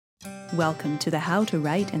Welcome to the How to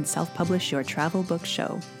Write and Self-Publish Your Travel Book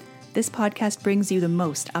Show. This podcast brings you the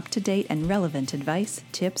most up-to-date and relevant advice,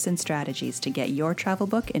 tips, and strategies to get your travel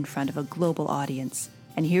book in front of a global audience.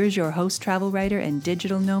 And here's your host, travel writer, and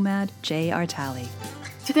digital nomad, Jay Artali.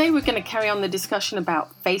 Today we're going to carry on the discussion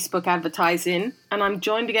about Facebook advertising, and I'm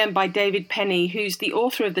joined again by David Penny, who's the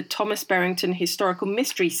author of the Thomas Berrington Historical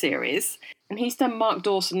Mystery Series, and he's done Mark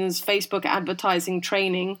Dawson's Facebook advertising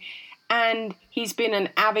training, and he's been an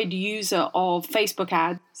avid user of Facebook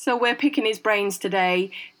ads. So we're picking his brains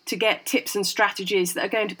today to get tips and strategies that are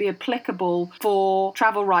going to be applicable for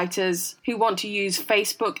travel writers who want to use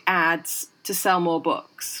Facebook ads to sell more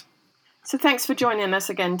books. So thanks for joining us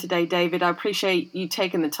again today, David. I appreciate you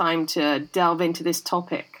taking the time to delve into this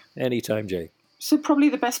topic. Anytime, Jay. So probably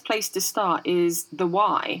the best place to start is the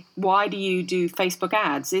why. Why do you do Facebook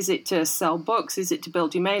ads? Is it to sell books? Is it to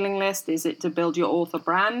build your mailing list? Is it to build your author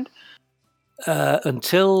brand?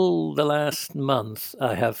 Until the last month,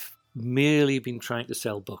 I have merely been trying to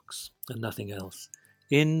sell books and nothing else.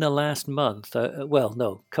 In the last month, a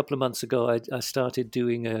couple of months ago, I started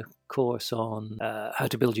doing a course on how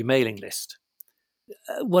to build your mailing list.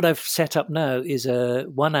 What I've set up now is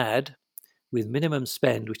one ad with minimum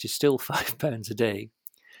spend, which is still £5 a day,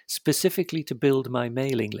 specifically to build my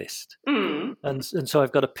mailing list. And so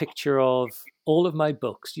I've got a picture of all of my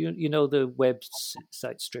books. You know the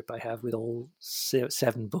website strip I have with all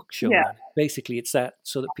 7 books shown. Yeah. Basically, it's that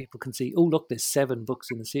so that people can see, oh, look, there's 7 books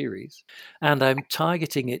in the series. And I'm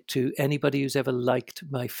targeting it to anybody who's ever liked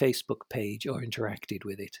my Facebook page or interacted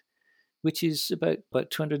with it, which is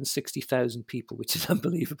about 260,000 people, which is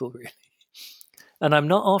unbelievable, really. And I'm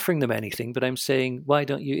not offering them anything, but I'm saying, why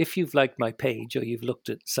don't you, if you've liked my page or you've looked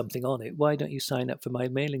at something on it, why don't you sign up for my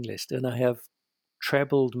mailing list? And I have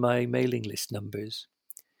trebled my mailing list numbers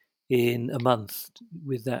in a month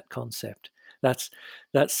with that concept.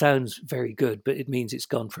 That sounds very good, but it means it's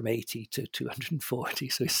gone from 80 to 240,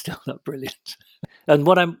 so it's still not brilliant. And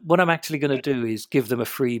what I'm actually going to do is give them a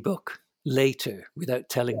free book later without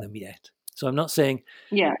telling them yet. So I'm not saying,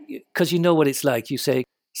 because you know what it's like. You say,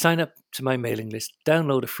 sign up to my mailing list,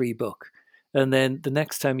 download a free book, and then the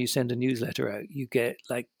next time you send a newsletter out, you get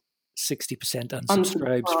like 60%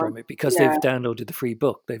 unsubscribes from it because they've downloaded the free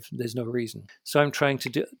book. There's no reason. So I'm trying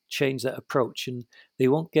to change that approach, and they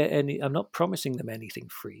won't get any. I'm not promising them anything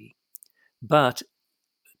free, but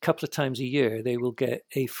a couple of times a year they will get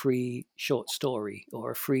a free short story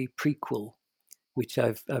or a free prequel, which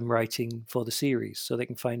I'm writing for the series, so they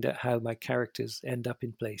can find out how my characters end up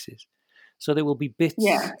in places. So there will be bits,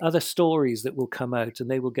 other stories that will come out, and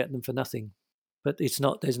they will get them for nothing. But there's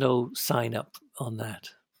no sign up on that.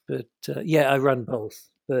 But I run both.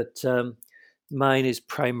 But mine is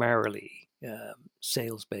primarily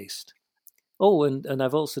sales based. Oh, and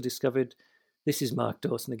I've also discovered, this is Mark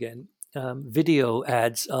Dawson again, video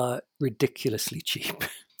ads are ridiculously cheap.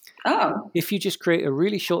 Oh. If you just create a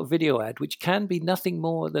really short video ad, which can be nothing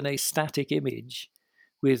more than a static image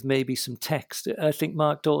with maybe some text. I think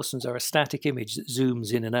Mark Dawson's are a static image that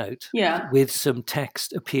zooms in and out with some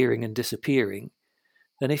text appearing and disappearing.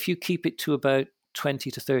 And if you keep it to about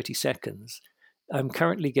 20 to 30 seconds, I'm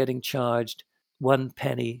currently getting charged 1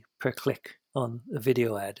 penny per click on a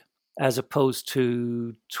video ad, as opposed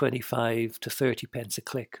to 25 to 30 pence a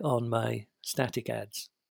click on my static ads.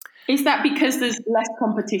 Is that because there's less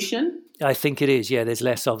competition? I think it is, yeah, there's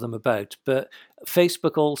less of them about. But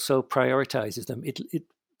Facebook also prioritizes them.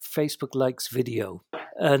 Facebook likes video.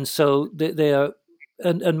 And so they are,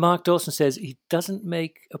 and Mark Dawson says he doesn't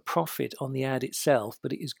make a profit on the ad itself,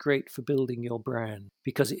 but it is great for building your brand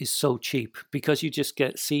because it is so cheap, because you just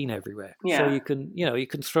get seen everywhere. Yeah. So you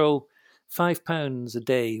can throw £5 a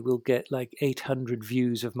day will get like 800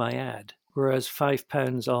 views of my ad. Whereas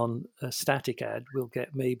 £5 on a static ad will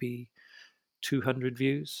get maybe 200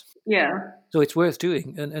 views. Yeah. So it's worth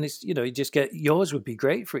doing. And it's, you just get, yours would be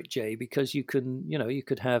great for it, Jay, because you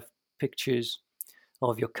could have pictures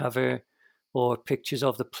of your cover or pictures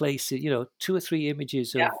of the place, 2 or 3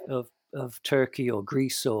 images of Turkey or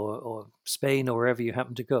Greece or Spain or wherever you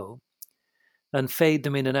happen to go, and fade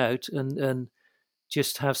them in and out and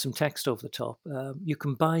just have some text over the top. You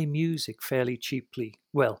can buy music fairly cheaply.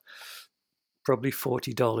 Well, probably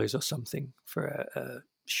 $40 or something for a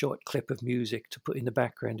short clip of music to put in the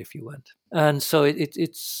background if you want. And so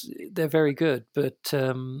they're very good, but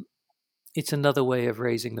it's another way of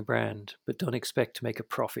raising the brand, but don't expect to make a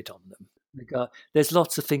profit on them. There's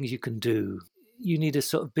lots of things you can do. You need a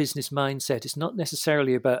sort of business mindset. It's not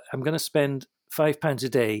necessarily about, I'm going to spend £5 a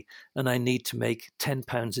day and I need to make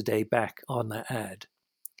 £10 a day back on that ad.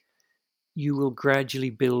 You will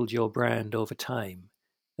gradually build your brand over time.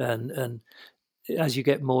 And as you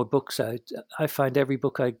get more books out, I find every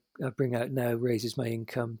book I bring out now raises my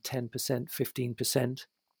income 10%, 15%,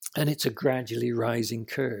 and it's a gradually rising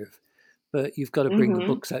curve. But you've got to bring the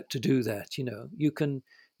books out to do that. You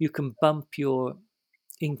can bump your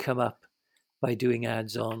income up by doing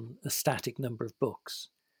ads on a static number of books.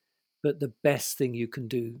 But the best thing you can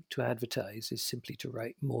do to advertise is simply to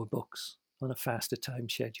write more books on a faster time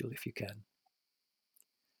schedule if you can.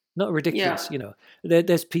 Not ridiculous,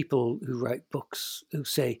 There's people who write books who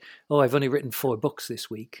say, "Oh, I've only written 4 books this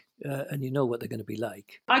week," and you know what they're going to be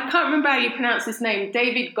like. I can't remember how you pronounce his name.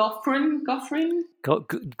 David Goffrin?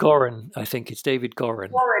 Gorin, I think it's David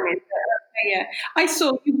Gorin. Gorin, is it? Okay, yeah. I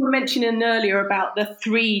saw you were mentioning earlier about the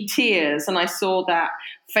 3 tiers, and I saw that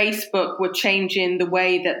Facebook were changing the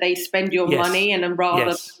way that they spend your money, and rather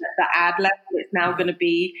than the ad level, it's now going to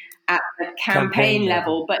be at the campaign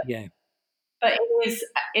level. But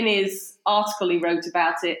in his article he wrote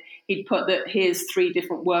about it, he'd put that here's 3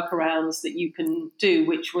 different workarounds that you can do,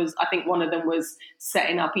 which was, I think one of them was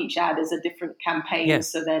setting up each ad as a different campaign. Yeah.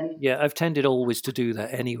 So then, I've tended always to do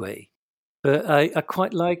that anyway. But I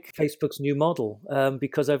quite like Facebook's new model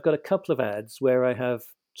because I've got a couple of ads where I have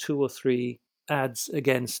 2 or 3 ads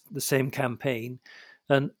against the same campaign.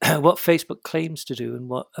 And what Facebook claims to do and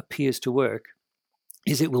what appears to work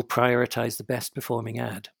is it will prioritize the best performing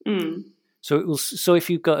ad. So if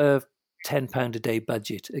you've got a £10 a day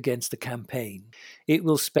budget against the campaign, it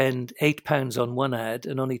will spend £8 on one ad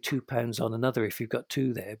and only £2 on another if you've got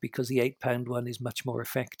 2 there, because the £8 one is much more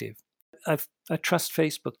effective. I trust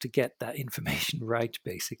Facebook to get that information right,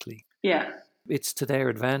 basically. Yeah. It's to their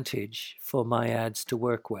advantage for my ads to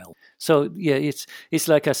work well. So it's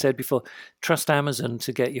like I said before, trust Amazon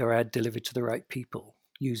to get your ad delivered to the right people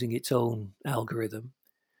using its own algorithm,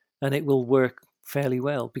 and it will work fairly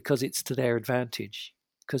well because it's to their advantage.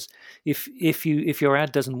 Because if your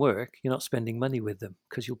ad doesn't work, you're not spending money with them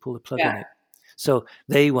because you'll pull the plug in it. So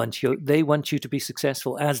they want you to be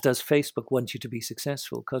successful, as does Facebook want you to be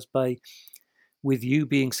successful, because with you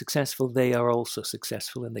being successful, they are also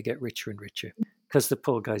successful and they get richer and richer because the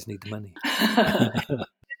poor guys need the money. The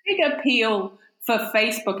big appeal for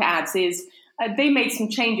Facebook ads is they made some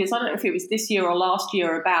changes. I don't know if it was this year or last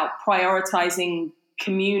year about prioritizing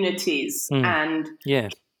communities and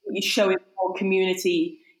showing more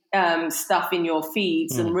community stuff in your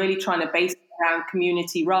feeds and really trying to base it around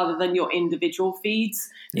community rather than your individual feeds.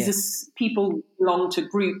 Because people belong to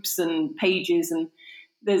groups and pages, and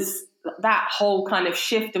there's that whole kind of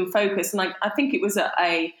shift and focus. And I think it was at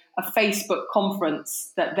a Facebook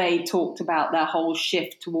conference that they talked about their whole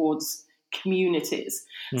shift towards communities.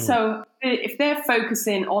 So if they're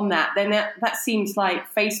focusing on that, then that seems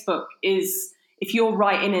like Facebook is, if you're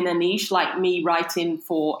writing in a niche, like me writing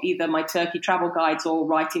for either my Turkey travel guides or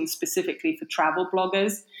writing specifically for travel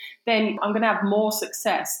bloggers, then I'm going to have more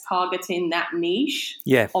success targeting that niche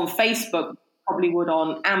on Facebook probably would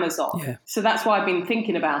on Amazon. Yeah. So that's why I've been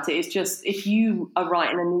thinking about it. It's just, if you are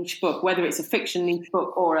writing a niche book, whether it's a fiction niche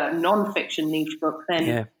book or a non-fiction niche book,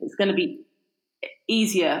 then it's going to be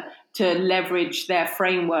easier to leverage their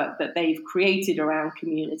framework that they've created around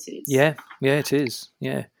communities. Yeah, it is.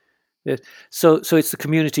 Yeah. So it's the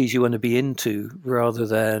communities you want to be into rather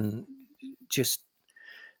than just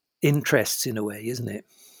interests in a way, isn't it?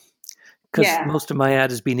 Because most of my ad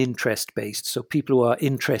has been interest based, so people who are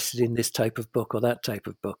interested in this type of book or that type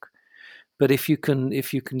of book. But if you can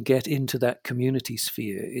get into that community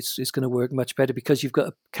sphere, it's going to work much better because you've got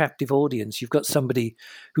a captive audience. You've got somebody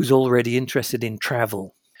who's already interested in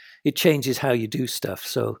travel. It changes how you do stuff.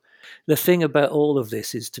 So the thing about all of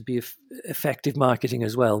this is to be effective marketing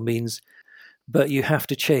as well means, but you have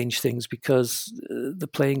to change things because the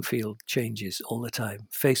playing field changes all the time.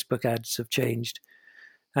 Facebook ads have changed.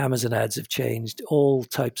 Amazon ads have changed. All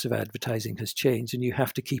types of advertising has changed, and you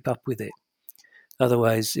have to keep up with it.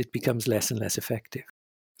 Otherwise, it becomes less and less effective.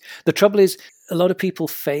 The trouble is, a lot of people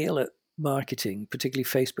fail at marketing, particularly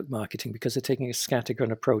Facebook marketing, because they're taking a scattergun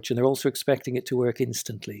approach, and they're also expecting it to work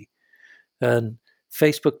instantly. And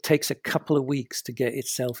Facebook takes a couple of weeks to get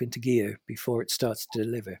itself into gear before it starts to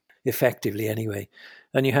deliver, effectively anyway.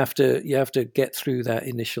 And you have to get through that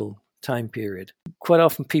initial time period. Quite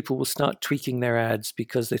often people will start tweaking their ads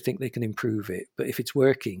because they think they can improve it. But if it's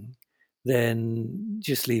working, then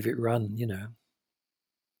just leave it run,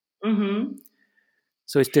 Mm-hmm.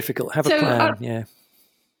 So it's difficult. Have a plan,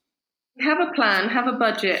 Have a plan, have a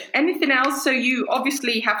budget. Anything else? So you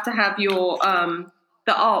obviously have to have your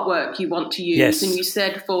the artwork you want to use. Yes. And you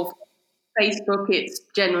said for Facebook, it's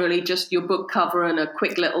generally just your book cover and a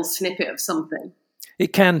quick little snippet of something.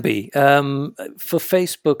 It can be. For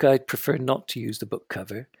Facebook, I'd prefer not to use the book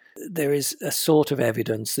cover. there is a sort of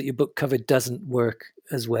evidence that your book cover doesn't work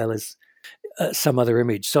as well as some other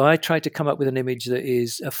image. So I try to come up with an image that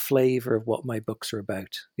is a flavor of what my books are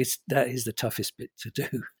about. That is the toughest bit to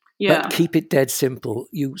do. Yeah. But keep it dead simple.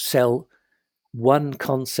 You sell one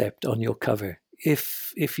concept on your cover.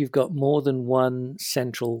 If you've got more than one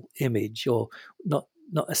central image, or not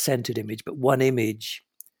a centered image, but one image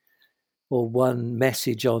or one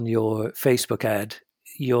message on your Facebook ad,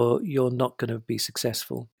 you're not going to be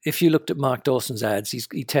successful. If you looked at Mark Dawson's ads,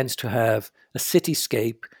 he tends to have a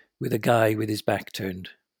cityscape with a guy with his back turned.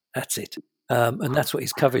 That's it. And that's what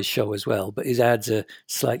his covers show as well. But his ads are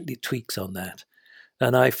slightly tweaks on that.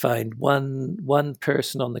 And I find one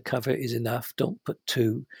person on the cover is enough. Don't put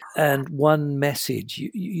two. And one message,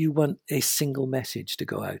 you want a single message to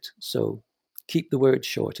go out. So keep the words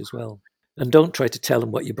short as well. And don't try to tell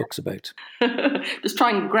them what your book's about. Just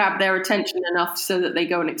try and grab their attention enough so that they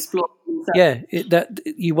go and explore themselves. Yeah,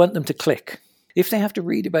 you want them to click. If they have to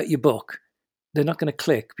read about your book, they're not going to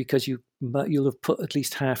click because you'll have put at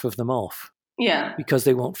least half of them off. Yeah. Because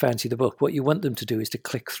they won't fancy the book. What you want them to do is to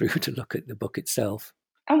click through to look at the book itself.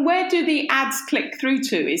 And where do the ads click through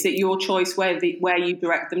to? Is it your choice where you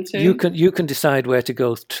direct them to? You can decide where to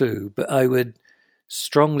go to, but I would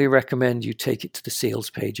strongly recommend you take it to the sales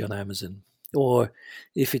page on Amazon, or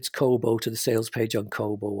if it's Kobo, to the sales page on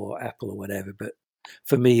Kobo or Apple or whatever. But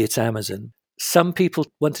for me, it's Amazon. Some people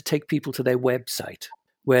want to take people to their website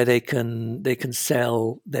where they can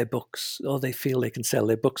sell their books, or they feel they can sell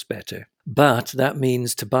their books better. But that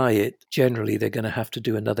means to buy it, generally they're going to have to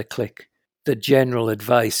do another click. The general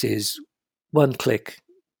advice is one click,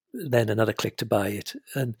 then another click to buy it.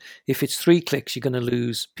 And if it's 3 clicks, you're going to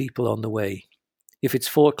lose people on the way. If it's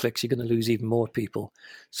 4 clicks, you're going to lose even more people.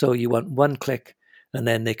 So you want 1 click, and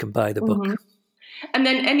then they can buy the book. And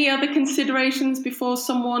then any other considerations before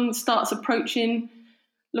someone starts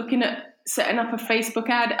looking at setting up a Facebook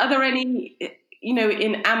ad? Are there any,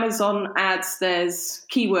 in Amazon ads, there's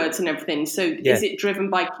keywords and everything. So Is it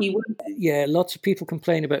driven by keywords? Yeah, lots of people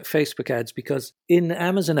complain about Facebook ads because in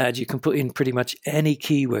Amazon ads, you can put in pretty much any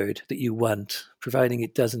keyword that you want, providing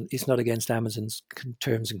it's not against Amazon's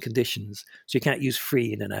terms and conditions. So you can't use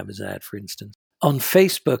free in an Amazon ad, for instance. On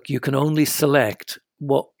Facebook, you can only select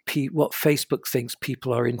what Facebook thinks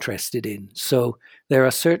people are interested in. So there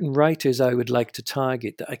are certain writers I would like to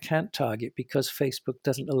target that I can't target because Facebook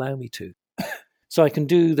doesn't allow me to. So I can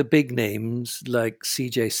do the big names like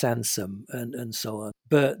C.J. Sansom and so on.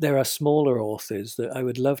 But there are smaller authors that I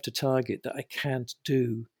would love to target that I can't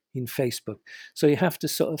do in Facebook. So you have to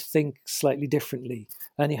sort of think slightly differently.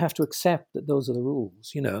 And you have to accept that those are the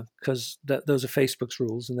rules, because those are Facebook's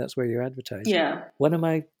rules and that's where you're advertising. Yeah. One of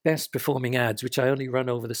my best performing ads, which I only run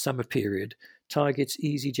over the summer period, targets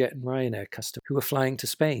EasyJet and Ryanair customers who are flying to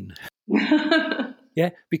Spain. Yeah,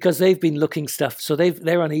 because they've been looking stuff. So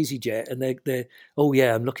they're on EasyJet and they're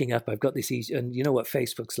I'm looking up. I've got this easy. And you know what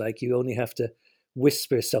Facebook's like? You only have to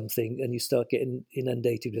whisper something and you start getting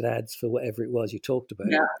inundated with ads for whatever it was you talked about.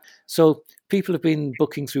 Yeah. So people have been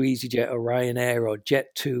booking through EasyJet or Ryanair or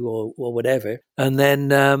Jet2 or whatever, and then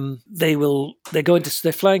they're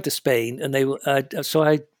flying to Spain, and they will.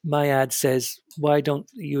 My ad says, why don't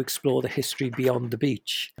you explore the history beyond the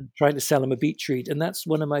beach? I'm trying to sell them a beach read, and that's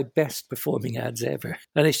one of my best performing ads ever.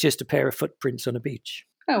 And it's just a pair of footprints on a beach.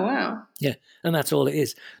 Oh, wow. Yeah, and that's all it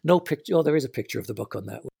is. No picture. Oh, there is a picture of the book on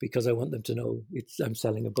that because I want them to know I'm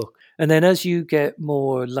selling a book. And then as you get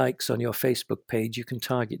more likes on your Facebook page, you can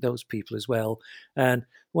target those people as well. And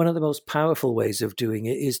one of the most powerful ways of doing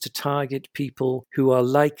it is to target people who are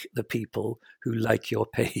like the people who like your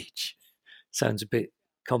page. Sounds a bit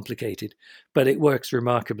complicated, but it works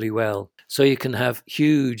remarkably well. So you can have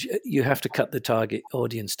you have to cut the target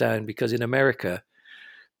audience down because in America,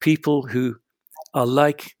 people who are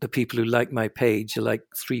like the people who like my page are like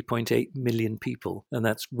 3.8 million people, and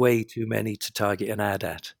that's way too many to target an ad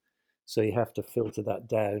at. So you have to filter that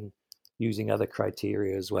down using other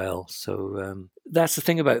criteria as well. So that's the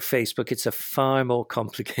thing about Facebook. It's a far more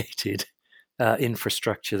complicated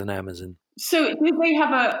infrastructure than Amazon. So do they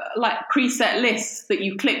have a preset list that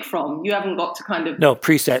you click from? You haven't got to kind of... No,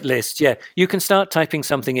 preset list, yeah. You can start typing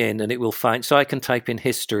something in and it will find... So I can type in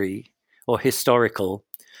history or historical,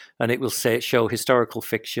 and it will show historical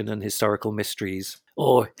fiction and historical mysteries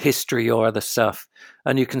or history or other stuff.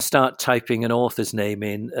 And you can start typing an author's name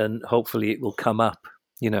in and hopefully it will come up,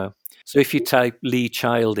 So if you type Lee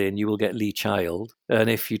Child in, you will get Lee Child. And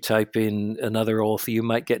if you type in another author, you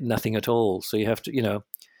might get nothing at all. So you have to,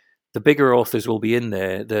 the bigger authors will be in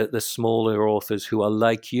there. The smaller authors who are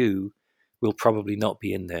like you will probably not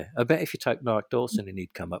be in there. I bet if you type Mark Dawson in,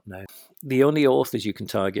 he'd come up now. The only authors you can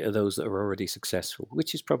target are those that are already successful,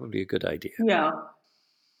 which is probably a good idea. Yeah.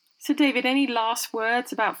 So, David, any last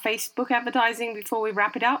words about Facebook advertising before we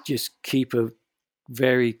wrap it up? Just keep a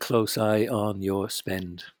very close eye on your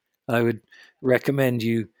spend. I would recommend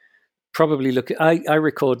you probably look at, I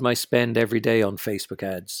record my spend every day on Facebook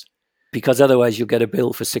ads, because otherwise you'll get a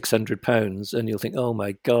bill for £600 and you'll think, oh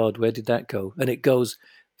my God, where did that go? And it goes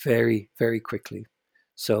very, very quickly.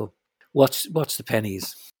 So watch the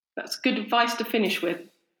pennies. That's good advice to finish with.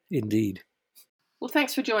 Indeed. Well,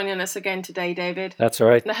 thanks for joining us again today, David. That's all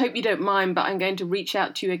right. And I hope you don't mind, but I'm going to reach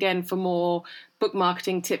out to you again for more book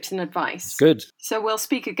marketing tips and advice. Good. So we'll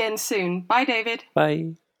speak again soon. Bye, David.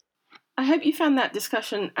 Bye. I hope you found that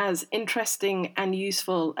discussion as interesting and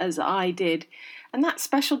useful as I did. And that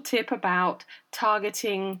special tip about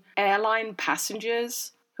targeting airline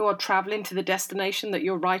passengers who are traveling to the destination that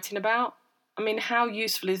you're writing about. I mean, how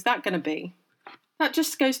useful is that going to be? That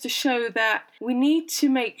just goes to show that we need to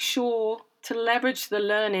make sure to leverage the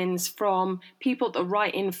learnings from people that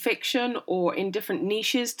write in fiction or in different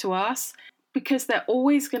niches to us, because they're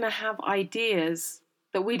always going to have ideas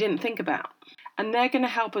that we didn't think about. And they're going to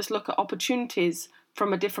help us look at opportunities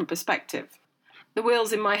from a different perspective. The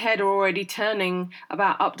wheels in my head are already turning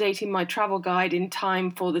about updating my travel guide in time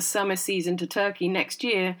for the summer season to Turkey next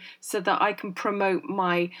year so that I can promote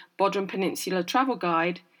my Bodrum Peninsula travel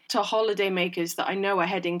guide to holidaymakers that I know are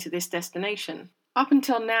heading to this destination. Up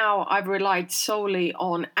until now, I've relied solely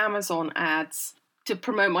on Amazon ads to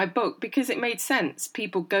promote my book because it made sense.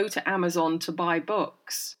 People go to Amazon to buy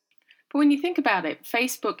books. But when you think about it,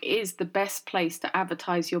 Facebook is the best place to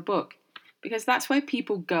advertise your book because that's where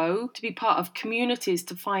people go to be part of communities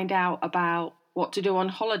to find out about what to do on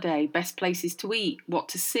holiday, best places to eat, what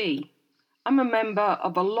to see. I'm a member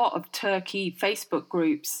of a lot of Turkey Facebook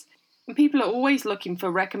groups, and people are always looking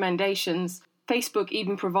for recommendations. Facebook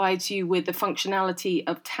even provides you with the functionality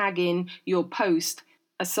of tagging your post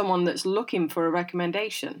as someone that's looking for a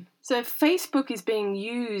recommendation. So if Facebook is being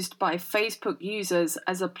used by Facebook users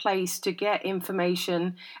as a place to get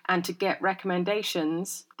information and to get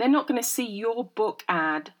recommendations, they're not going to see your book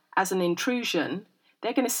ad as an intrusion.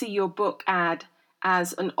 They're going to see your book ad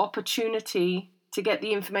as an opportunity to get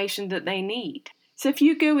the information that they need. So if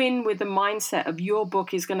you go in with the mindset of your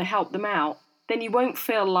book is going to help them out, then you won't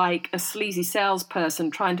feel like a sleazy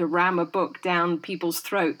salesperson trying to ram a book down people's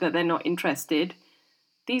throat that they're not interested.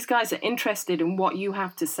 These guys are interested in what you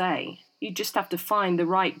have to say. You just have to find the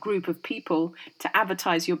right group of people to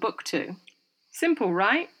advertise your book to. Simple,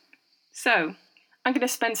 right? So, I'm going to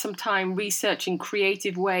spend some time researching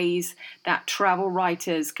creative ways that travel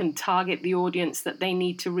writers can target the audience that they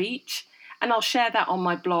need to reach, and I'll share that on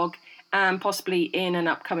my blog and possibly in an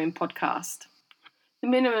upcoming podcast. The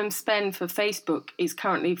minimum spend for Facebook is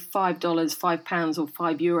currently $5, £5 or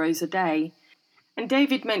 €5 a day. And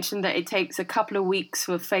David mentioned that it takes a couple of weeks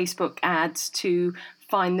for Facebook ads to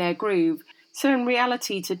find their groove. So in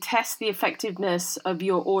reality, to test the effectiveness of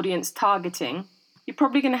your audience targeting, you're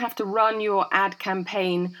probably going to have to run your ad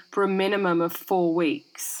campaign for a minimum of 4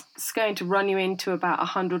 weeks. It's going to run you into about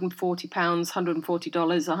 £140,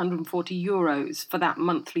 $140, €140 for that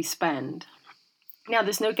monthly spend. Now,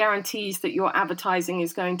 there's no guarantees that your advertising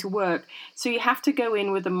is going to work, so you have to go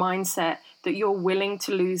in with a mindset that you're willing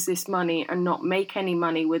to lose this money and not make any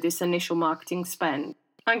money with this initial marketing spend.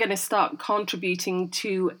 I'm going to start contributing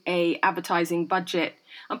to an advertising budget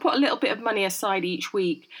and put a little bit of money aside each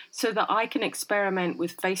week so that I can experiment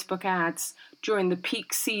with Facebook ads during the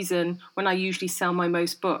peak season when I usually sell my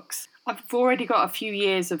most books. I've already got a few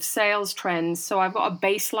years of sales trends, so I've got a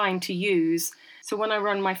baseline to use. So when I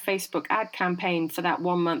run my Facebook ad campaign for that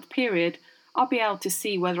 1 month period, I'll be able to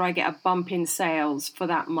see whether I get a bump in sales for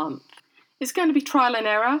that month. It's going to be trial and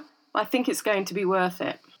error, but I think it's going to be worth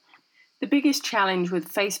it. The biggest challenge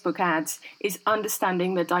with Facebook ads is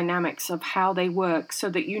understanding the dynamics of how they work so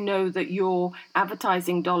that you know that your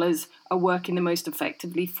advertising dollars are working the most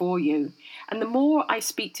effectively for you. And the more I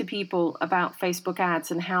speak to people about Facebook ads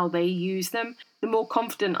and how they use them, the more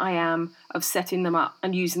confident I am of setting them up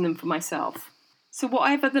and using them for myself. So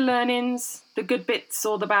whatever the learnings, the good bits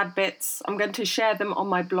or the bad bits, I'm going to share them on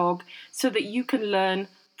my blog so that you can learn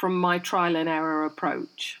from my trial and error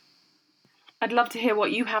approach. I'd love to hear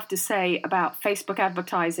what you have to say about Facebook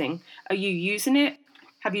advertising. Are you using it?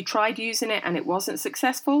 Have you tried using it and it wasn't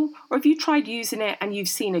successful? Or have you tried using it and you've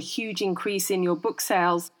seen a huge increase in your book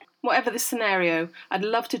sales? Whatever the scenario, I'd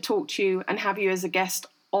love to talk to you and have you as a guest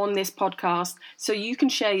on this podcast so you can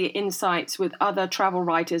share your insights with other travel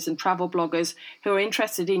writers and travel bloggers who are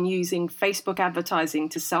interested in using Facebook advertising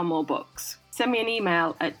to sell more books. send me an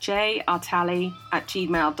email at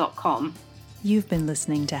jartali@gmail.com. You've been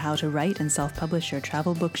listening to How to Write and Self-Publish Your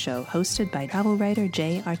Travel Book Show, hosted by travel writer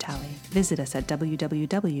Jay Artali. Visit us at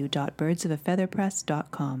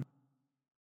www.birdsofaFeatherpress.com.